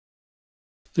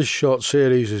This short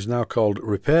series is now called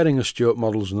Repairing a Stuart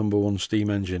Model's No. 1 steam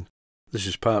engine. This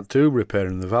is part 2,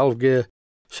 repairing the valve gear,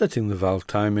 setting the valve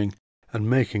timing, and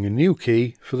making a new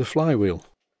key for the flywheel.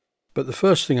 But the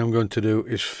first thing I'm going to do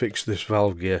is fix this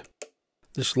valve gear.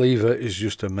 This lever is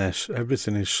just a mess.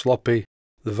 Everything is sloppy.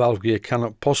 The valve gear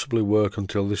cannot possibly work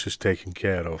until this is taken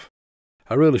care of.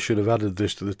 I really should have added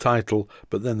this to the title,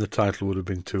 but then the title would have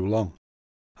been too long.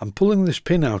 I'm pulling this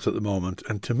pin out at the moment,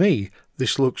 and to me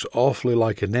this looks awfully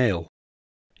like a nail.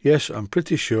 Yes, I'm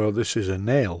pretty sure this is a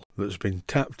nail that's been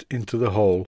tapped into the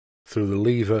hole through the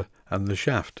lever and the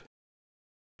shaft.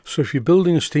 So if you're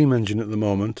building a steam engine at the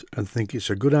moment and think it's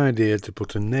a good idea to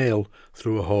put a nail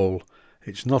through a hole,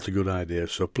 it's not a good idea,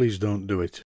 so please don't do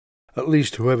it. At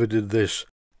least whoever did this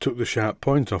took the sharp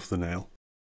point off the nail.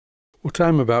 What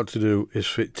I'm about to do is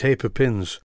fit taper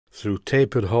pins through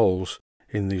tapered holes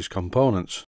in these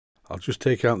components. I'll just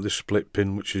take out this split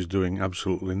pin, which is doing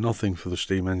absolutely nothing for the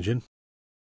steam engine.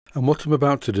 And what I'm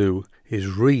about to do is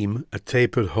ream a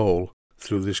tapered hole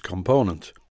through this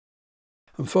component.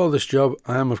 And for this job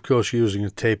I am of course using a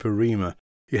taper reamer.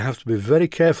 You have to be very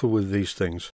careful with these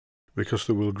things because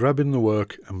they will grab in the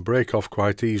work and break off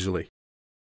quite easily.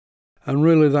 And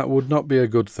really that would not be a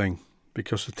good thing,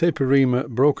 because the taper reamer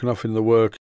broken off in the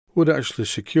work would actually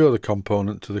secure the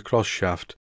component to the cross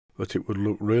shaft, but it would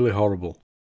look really horrible.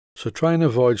 So try and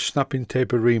avoid snapping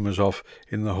taper reamers off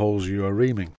in the holes you are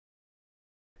reaming.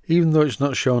 Even though it's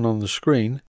not shown on the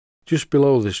screen, just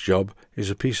below this job is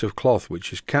a piece of cloth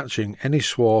which is catching any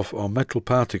swarf or metal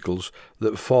particles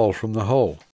that fall from the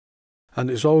hole. And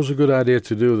it's always a good idea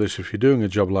to do this if you're doing a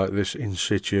job like this in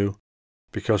situ,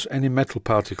 because any metal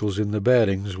particles in the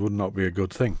bearings would not be a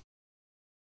good thing.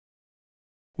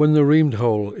 When the reamed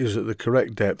hole is at the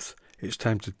correct depth, it's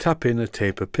time to tap in a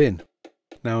taper pin.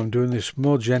 Now I'm doing this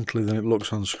more gently than it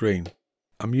looks on screen.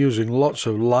 I'm using lots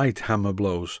of light hammer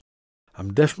blows.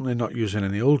 I'm definitely not using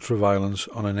any ultra-violence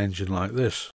on an engine like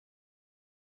this.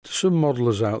 To some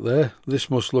modelers out there,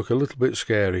 this must look a little bit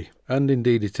scary, and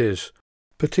indeed it is,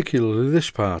 particularly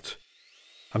this part.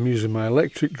 I'm using my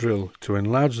electric drill to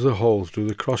enlarge the hole through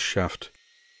the cross shaft.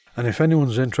 And if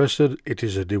anyone's interested, it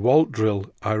is a DeWalt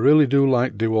drill. I really do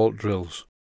like DeWalt drills.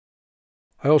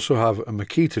 I also have a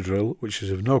Makita drill, which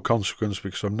is of no consequence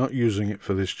because I'm not using it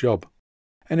for this job.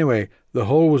 Anyway, the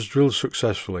hole was drilled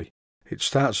successfully. It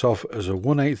starts off as a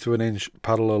 1/8 of an inch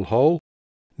parallel hole.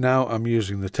 Now I'm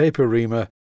using the taper reamer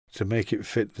to make it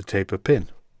fit the taper pin,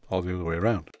 or the other way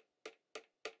around.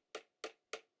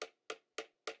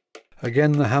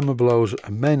 Again, the hammer blows are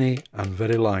many and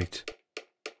very light.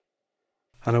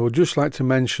 And I would just like to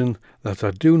mention that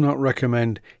I do not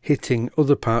recommend hitting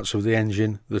other parts of the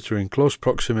engine that are in close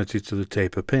proximity to the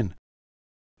taper pin.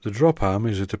 The drop arm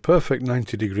is at a perfect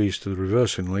 90 degrees to the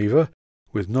reversing lever,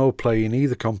 with no play in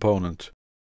either component.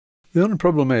 The only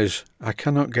problem is I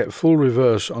cannot get full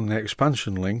reverse on the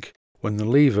expansion link when the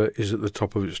lever is at the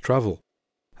top of its travel,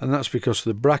 and that's because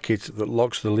the bracket that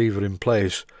locks the lever in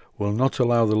place will not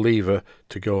allow the lever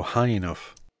to go high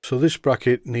enough. So this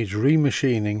bracket needs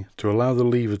remachining to allow the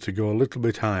lever to go a little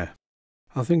bit higher.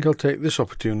 I think I'll take this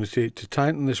opportunity to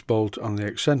tighten this bolt on the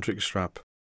eccentric strap.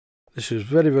 This is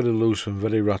very loose and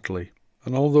very rattly,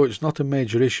 and although it's not a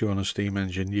major issue on a steam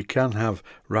engine, you can have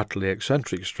rattly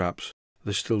eccentric straps,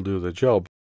 they still do their job.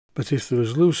 But if they're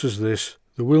as loose as this,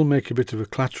 they will make a bit of a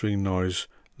clattering noise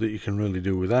that you can really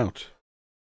do without.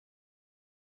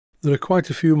 There are quite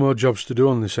a few more jobs to do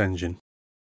on this engine,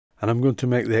 and I'm going to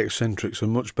make the eccentrics a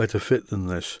much better fit than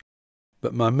this.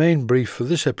 But my main brief for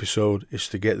this episode is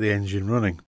to get the engine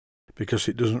running, because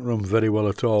it doesn't run very well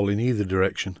at all in either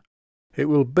direction. It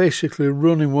will basically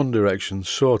run in one direction,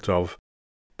 sort of,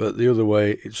 but the other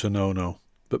way it's a no-no.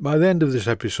 But by the end of this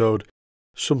episode,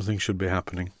 something should be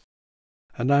happening.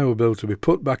 And I will be able to be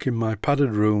put back in my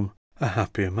padded room, a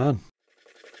happier man.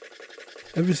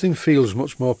 Everything feels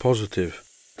much more positive.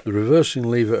 The reversing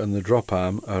lever and the drop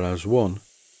arm are as one,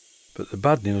 but the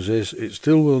bad news is it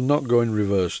still will not go in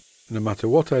reverse. No matter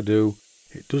what I do,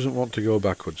 it doesn't want to go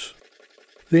backwards.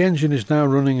 The engine is now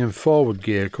running in forward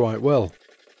gear quite well.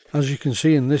 As you can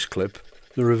see in this clip,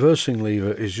 the reversing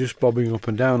lever is just bobbing up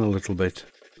and down a little bit.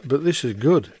 But this is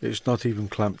good, it's not even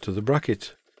clamped to the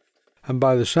bracket. And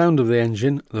by the sound of the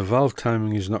engine, the valve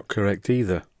timing is not correct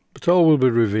either, but all will be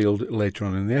revealed later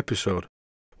on in the episode.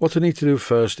 What I need to do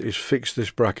first is fix this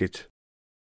bracket.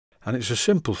 And it's a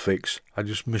simple fix. I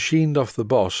just machined off the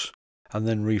boss and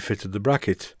then refitted the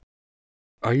bracket.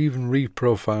 I even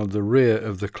reprofiled the rear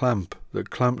of the clamp that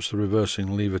clamps the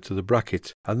reversing lever to the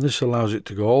bracket, and this allows it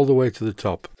to go all the way to the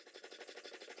top.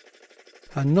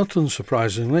 And not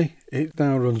unsurprisingly, it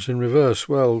now runs in reverse.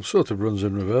 Well, sort of runs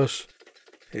in reverse.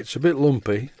 It's a bit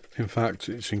lumpy. In fact,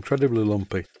 it's incredibly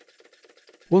lumpy.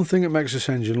 One thing that makes this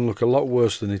engine look a lot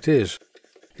worse than it is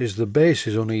the base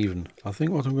is uneven. I think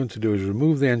what I'm going to do is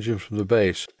remove the engine from the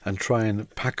base and try and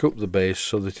pack up the base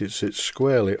so that it sits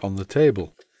squarely on the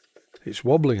table. It's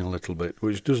wobbling a little bit,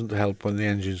 which doesn't help when the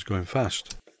engine's going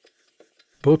fast.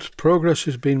 But progress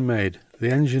has been made.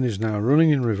 The engine is now running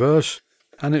in reverse,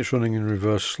 and it's running in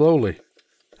reverse slowly,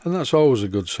 and that's always a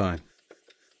good sign.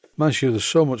 Mind you, there's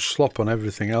so much slop on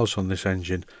everything else on this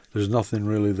engine, there's nothing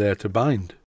really there to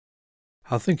bind.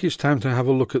 I think it's time to have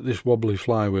a look at this wobbly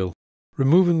flywheel.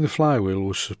 Removing the flywheel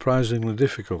was surprisingly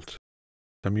difficult.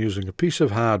 I'm using a piece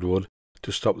of hardwood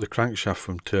to stop the crankshaft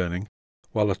from turning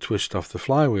while I twist off the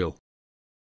flywheel.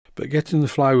 But getting the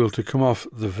flywheel to come off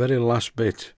the very last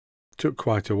bit took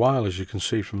quite a while, as you can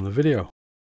see from the video.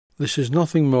 This is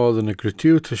nothing more than a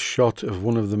gratuitous shot of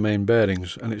one of the main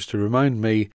bearings, and it's to remind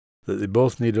me that they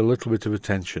both need a little bit of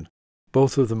attention.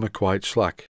 Both of them are quite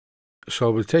slack. So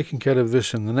I'll be taking care of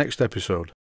this in the next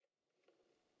episode.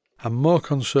 I'm more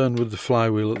concerned with the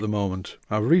flywheel at the moment.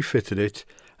 I've refitted it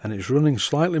and it's running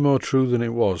slightly more true than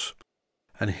it was.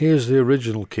 And here's the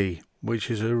original key, which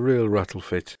is a real rattle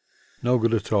fit. No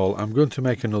good at all. I'm going to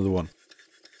make another one.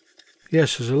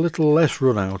 Yes, there's a little less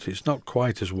run out. It's not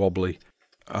quite as wobbly.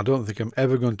 I don't think I'm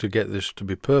ever going to get this to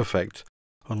be perfect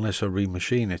unless I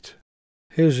remachine it.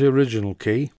 Here's the original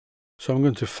key. So I'm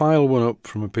going to file one up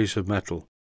from a piece of metal.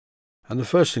 And the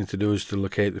first thing to do is to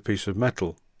locate the piece of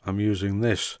metal. I'm using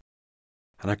this.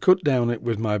 And I cut down it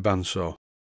with my bandsaw.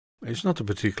 It's not a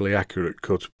particularly accurate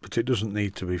cut, but it doesn't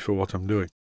need to be for what I'm doing.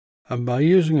 And by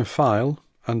using a file,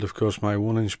 and of course my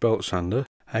 1-inch belt sander,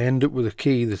 I end up with a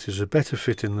key that is a better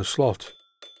fit in the slot.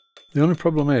 The only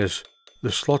problem is,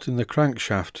 the slot in the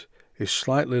crankshaft is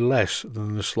slightly less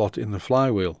than the slot in the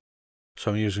flywheel.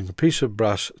 So I'm using a piece of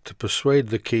brass to persuade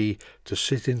the key to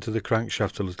sit into the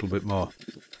crankshaft a little bit more.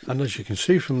 And as you can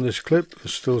see from this clip,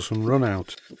 there's still some run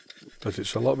out, but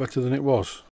it's a lot better than it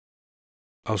was.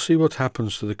 I'll see what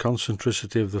happens to the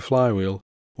concentricity of the flywheel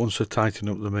once I tighten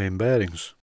up the main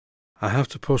bearings. I have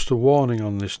to post a warning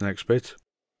on this next bit.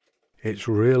 It's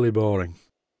really boring.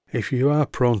 If you are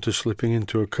prone to slipping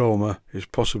into a coma, it's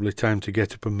possibly time to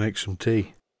get up and make some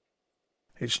tea.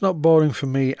 It's not boring for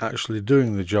me actually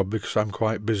doing the job because I'm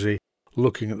quite busy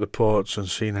looking at the ports and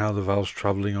seeing how the valve's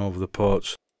travelling over the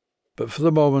ports. But for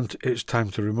the moment it's time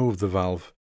to remove the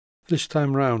valve. This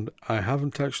time round I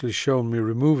haven't actually shown me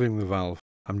removing the valve,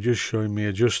 I'm just showing me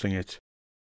adjusting it.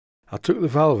 I took the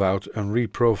valve out and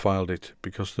reprofiled it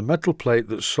because the metal plate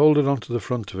that's soldered onto the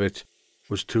front of it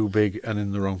was too big and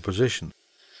in the wrong position.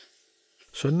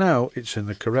 So now it's in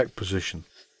the correct position,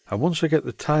 and once I get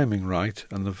the timing right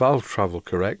and the valve travel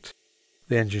correct,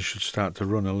 the engine should start to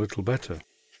run a little better.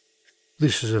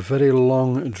 This is a very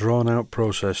long drawn out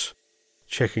process,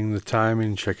 checking the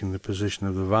timing, checking the position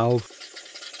of the valve.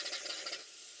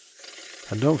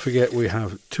 And don't forget we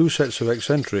have two sets of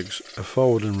eccentrics, a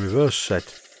forward and reverse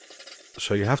set,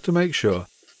 so you have to make sure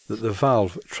that the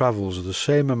valve travels the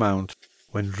same amount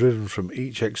when driven from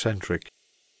each eccentric.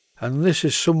 And this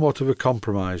is somewhat of a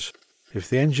compromise. If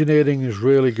the engineering is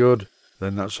really good,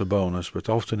 then that's a bonus, but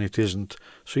often it isn't,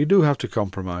 so you do have to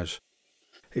compromise.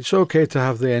 It's okay to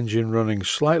have the engine running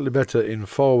slightly better in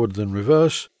forward than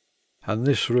reverse, and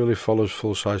this really follows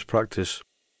full-size practice.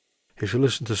 If you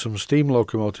listen to some steam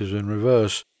locomotives in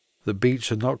reverse, the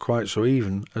beats are not quite so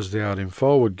even as they are in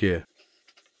forward gear.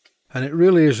 And it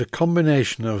really is a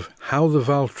combination of how the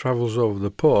valve travels over the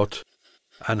port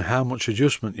and how much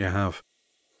adjustment you have.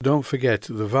 Don't forget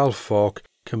the valve fork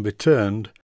can be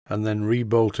turned and then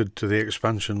rebolted to the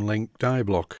expansion link die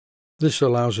block. This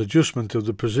allows adjustment of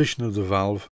the position of the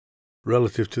valve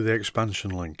relative to the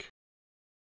expansion link.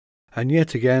 And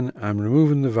yet again I'm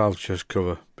removing the valve chest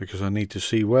cover because I need to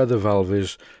see where the valve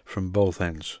is from both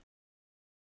ends.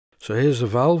 So here's the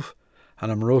valve,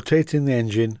 and I'm rotating the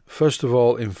engine first of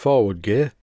all in forward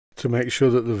gear to make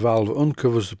sure that the valve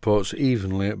uncovers the ports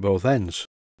evenly at both ends.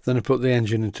 Then I put the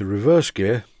engine into reverse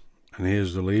gear, and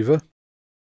here's the lever,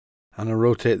 and I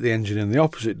rotate the engine in the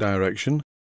opposite direction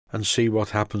and see what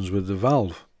happens with the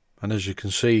valve. And as you can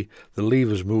see, the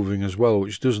lever's moving as well,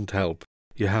 which doesn't help.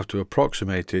 You have to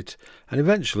approximate it, and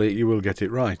eventually you will get it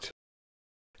right.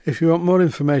 If you want more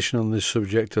information on this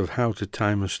subject of how to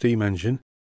time a steam engine,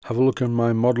 have a look on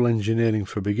my Model Engineering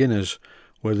for Beginners,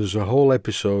 where there's a whole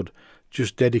episode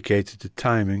just dedicated to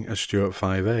timing a Stuart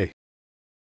 5A.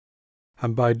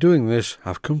 And by doing this,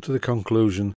 I've come to the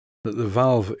conclusion that the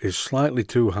valve is slightly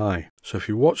too high. So if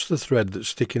you watch the thread that's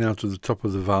sticking out of the top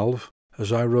of the valve,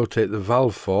 as I rotate the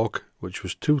valve fork, which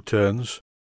was 2 turns,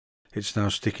 it's now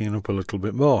sticking up a little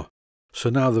bit more. so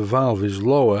now the valve is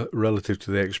lower relative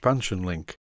to the expansion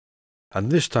link, and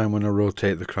this time when I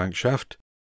rotate the crankshaft,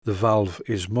 the valve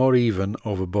is more even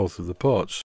over both of the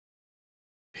ports.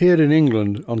 Here in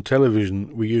England, on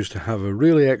television, we used to have a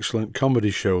really excellent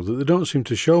comedy show that they don't seem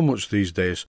to show much these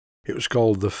days. It was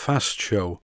called The Fast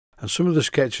Show, and some of the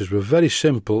sketches were very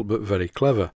simple but very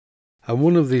clever. And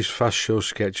one of these Fast Show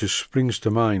sketches springs to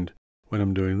mind when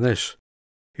I'm doing this.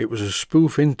 It was a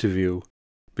spoof interview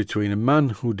between a man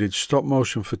who did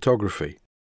stop-motion photography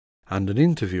and an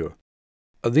interviewer.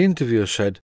 And the interviewer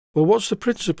said, "Well, what's the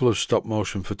principle of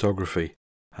stop-motion photography?"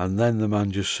 And then the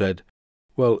man just said,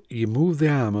 "Well, you move the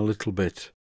arm a little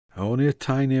bit, only a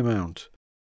tiny amount,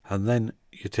 and then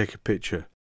you take a picture.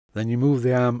 Then you move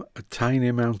the arm a tiny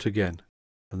amount again,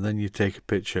 and then you take a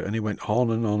picture." And he went on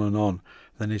and on and on.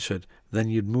 Then he said, "Then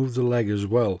you'd move the leg as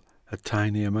well, a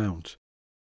tiny amount."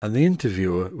 And the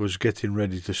interviewer was getting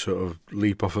ready to sort of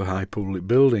leap off a high public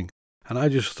building, and I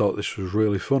just thought this was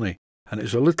really funny. And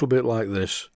it's a little bit like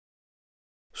this.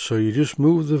 So you just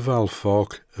move the valve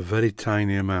fork a very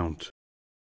tiny amount.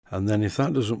 And then if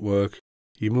that doesn't work,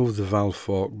 you move the valve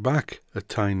fork back a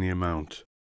tiny amount.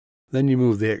 Then you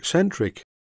move the eccentric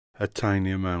a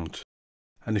tiny amount.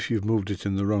 And if you've moved it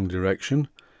in the wrong direction,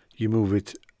 you move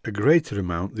it a greater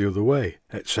amount the other way,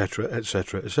 etc.,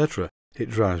 etc., etc. It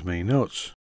drives me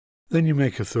nuts. Then you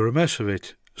make a thorough mess of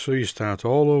it, so you start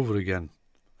all over again.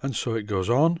 And so it goes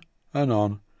on and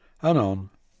on and on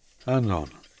and on.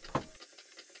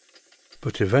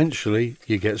 But eventually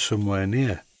you get somewhere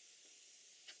near.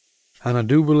 And I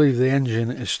do believe the engine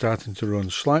is starting to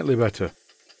run slightly better.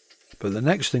 But the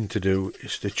next thing to do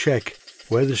is to check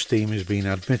where the steam is being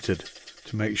admitted,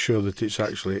 to make sure that it's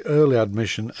actually early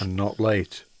admission and not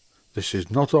late. This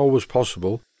is not always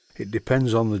possible. It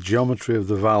depends on the geometry of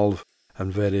the valve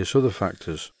and various other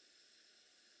factors.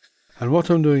 And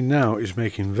what I'm doing now is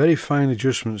making very fine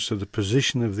adjustments to the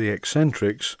position of the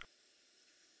eccentrics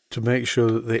to make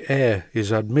sure that the air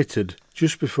is admitted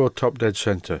just before top dead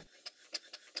centre.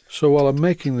 So while I'm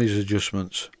making these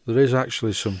adjustments, there is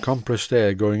actually some compressed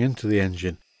air going into the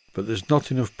engine, but there's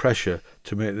not enough pressure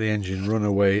to make the engine run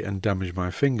away and damage my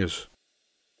fingers.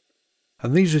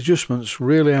 And these adjustments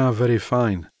really are very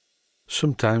fine.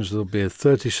 Sometimes there'll be a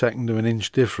 32nd of an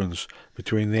inch difference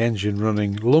between the engine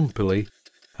running lumpily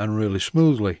and really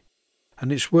smoothly,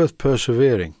 and it's worth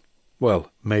persevering.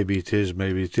 Well, maybe it is,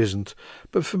 maybe it isn't,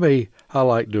 but for me, I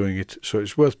like doing it, so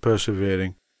it's worth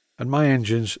persevering, and my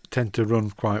engines tend to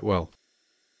run quite well.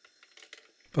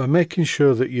 By making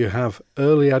sure that you have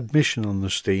early admission on the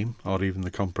steam, or even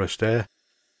the compressed air,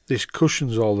 this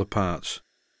cushions all the parts.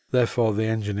 Therefore the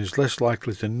engine is less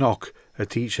likely to knock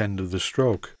at each end of the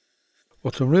stroke.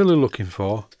 What I'm really looking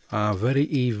for are very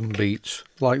even beats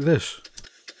like this.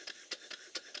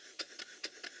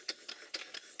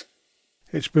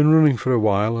 It's been running for a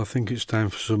while. I think it's time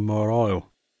for some more oil.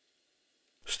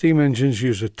 Steam engines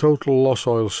use a total loss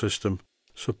oil system,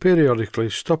 so periodically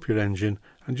stop your engine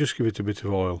and just give it a bit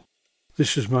of oil.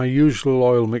 This is my usual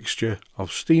oil mixture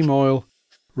of steam oil,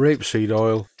 rapeseed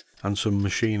oil and some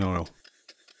machine oil.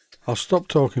 I'll stop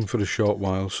talking for a short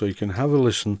while so you can have a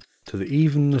listen to the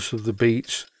evenness of the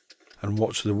beats and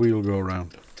watch the wheel go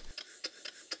round.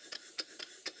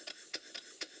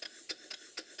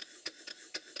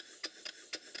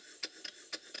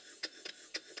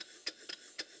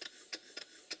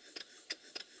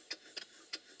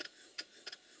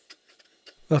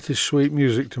 That is sweet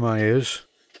music to my ears.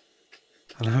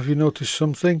 And have you noticed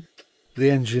something?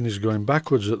 The engine is going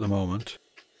backwards at the moment,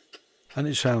 and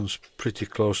it sounds pretty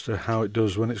close to how it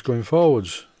does when it's going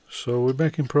forwards, so we're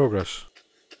making progress.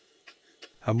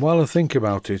 And while I think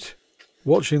about it,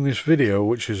 watching this video,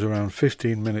 which is around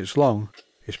 15 minutes long,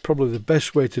 is probably the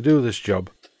best way to do this job.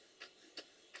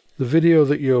 The video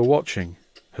that you're watching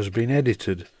has been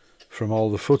edited from all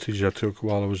the footage I took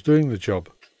while I was doing the job,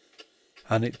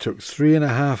 and it took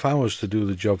 3.5 hours to do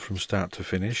the job from start to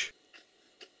finish.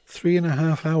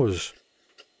 3.5 hours.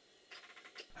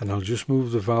 And I'll just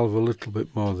move the valve a little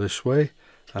bit more this way,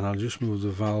 and I'll just move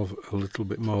the valve a little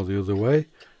bit more the other way,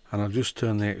 and I'll just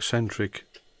turn the eccentric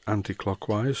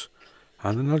anti-clockwise,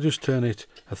 and then I'll just turn it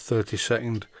a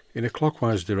 32nd in a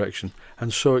clockwise direction,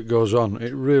 and so it goes on.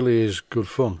 It really is good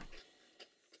fun.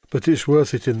 But it's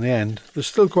worth it in the end. There's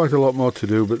still quite a lot more to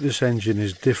do, but this engine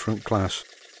is different class.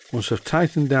 Once I've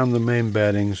tightened down the main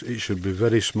bearings, it should be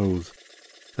very smooth.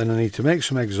 Then I need to make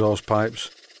some exhaust pipes,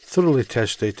 thoroughly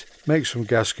test it, make some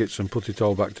gaskets and put it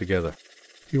all back together.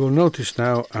 You will notice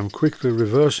now I'm quickly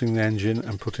reversing the engine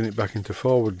and putting it back into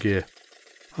forward gear.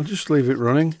 I'll just leave it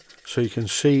running so you can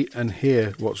see and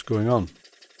hear what's going on.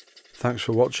 Thanks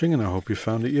for watching, and I hope you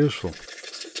found it useful.